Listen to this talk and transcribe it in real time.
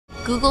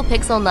Google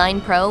Pixel 9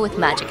 Pro with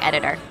Magic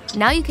Editor.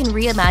 Now you can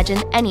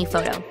reimagine any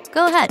photo.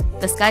 Go ahead,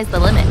 the sky's the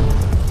limit.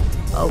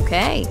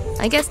 Okay,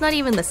 I guess not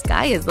even the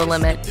sky is the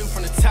limit.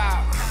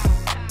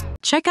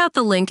 Check out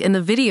the link in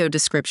the video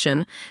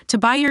description to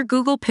buy your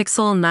Google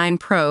Pixel 9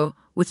 Pro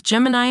with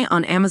Gemini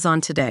on Amazon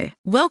today.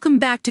 Welcome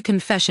back to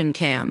Confession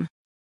Cam.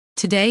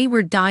 Today,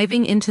 we're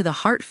diving into the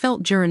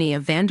heartfelt journey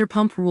of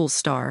Vanderpump Rules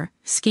star,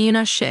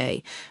 Scheana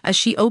Shay, as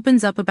she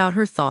opens up about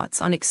her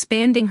thoughts on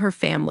expanding her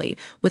family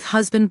with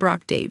husband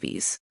Brock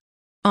Davies.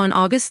 On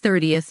August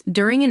 30th,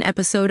 during an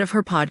episode of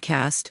her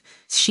podcast,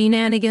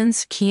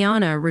 Shenanigans,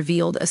 Scheana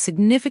revealed a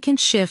significant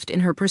shift in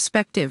her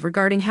perspective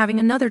regarding having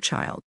another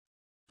child.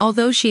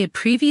 Although she had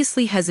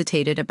previously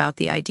hesitated about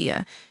the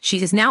idea,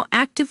 she is now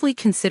actively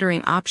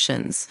considering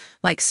options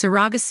like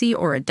surrogacy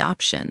or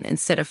adoption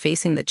instead of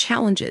facing the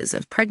challenges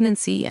of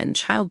pregnancy and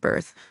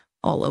childbirth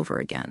all over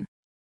again.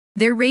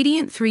 Their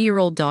radiant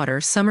 3-year-old daughter,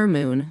 Summer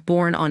Moon,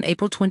 born on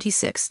April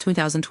 26,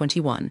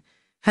 2021,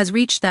 has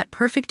reached that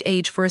perfect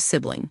age for a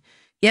sibling,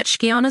 yet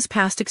Scheana's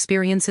past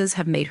experiences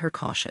have made her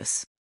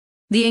cautious.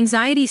 The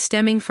anxiety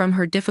stemming from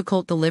her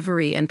difficult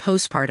delivery and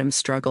postpartum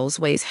struggles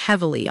weighs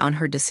heavily on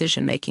her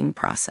decision-making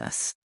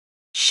process.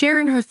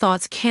 Sharing her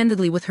thoughts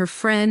candidly with her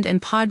friend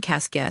and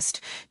podcast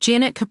guest,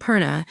 Janet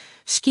Caperna,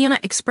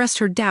 Scheana expressed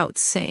her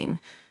doubts,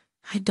 saying,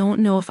 "I don't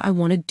know if I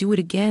want to do it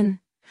again.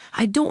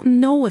 I don't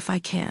know if I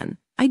can.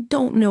 I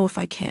don't know if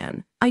I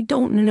can. I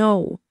don't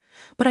know.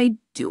 But I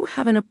do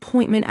have an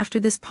appointment after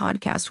this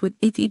podcast with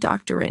the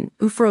doctor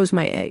who froze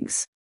my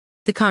eggs."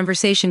 The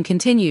conversation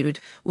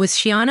continued, with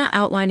Scheana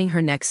outlining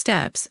her next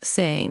steps,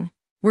 saying,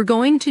 "We're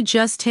going to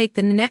just take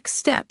the next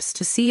steps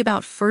to see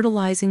about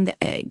fertilizing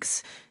the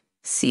eggs,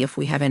 see if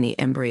we have any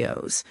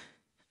embryos.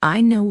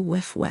 I know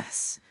if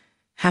Wes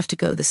have to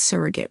go the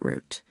surrogate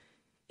route.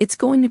 It's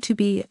going to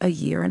be a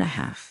year and a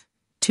half,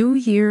 2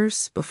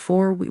 years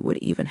before we would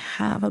even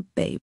have a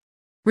baby."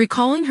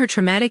 Recalling her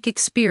traumatic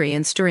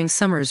experience during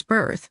Summer's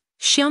birth,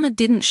 Scheana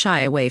didn't shy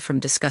away from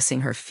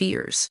discussing her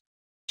fears.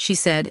 She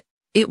said,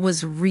 "It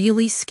was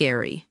really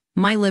scary.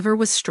 My liver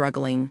was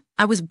struggling.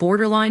 I was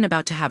borderline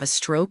about to have a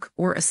stroke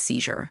or a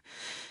seizure."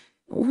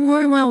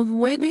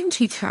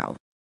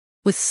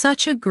 With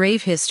such a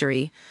grave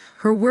history,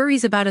 her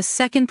worries about a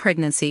second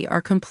pregnancy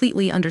are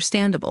completely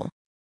understandable.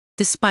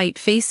 Despite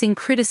facing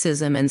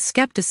criticism and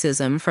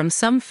skepticism from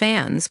some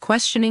fans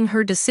questioning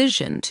her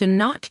decision to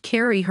not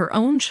carry her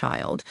own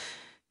child,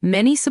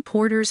 many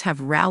supporters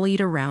have rallied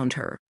around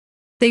her.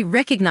 They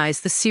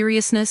recognize the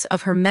seriousness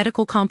of her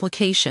medical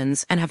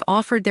complications and have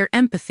offered their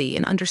empathy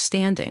and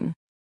understanding.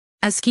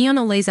 As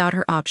Scheana lays out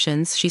her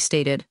options, she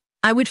stated,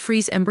 "I would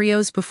freeze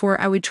embryos before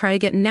I would try to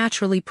get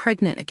naturally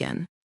pregnant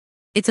again."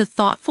 It's a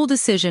thoughtful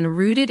decision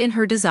rooted in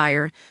her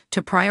desire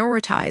to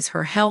prioritize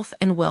her health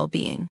and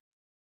well-being.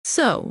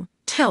 So,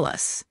 tell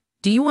us,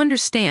 do you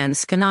understand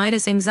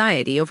Scheana's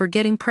anxiety over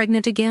getting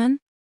pregnant again?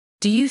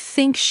 Do you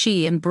think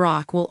she and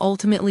Brock will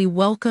ultimately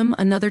welcome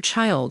another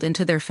child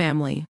into their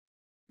family?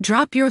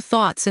 Drop your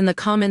thoughts in the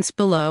comments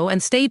below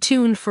and stay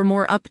tuned for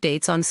more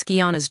updates on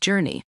Scheana's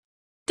journey.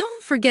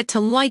 Don't forget to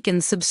like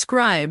and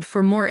subscribe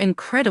for more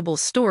incredible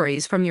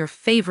stories from your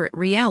favorite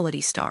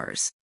reality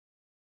stars.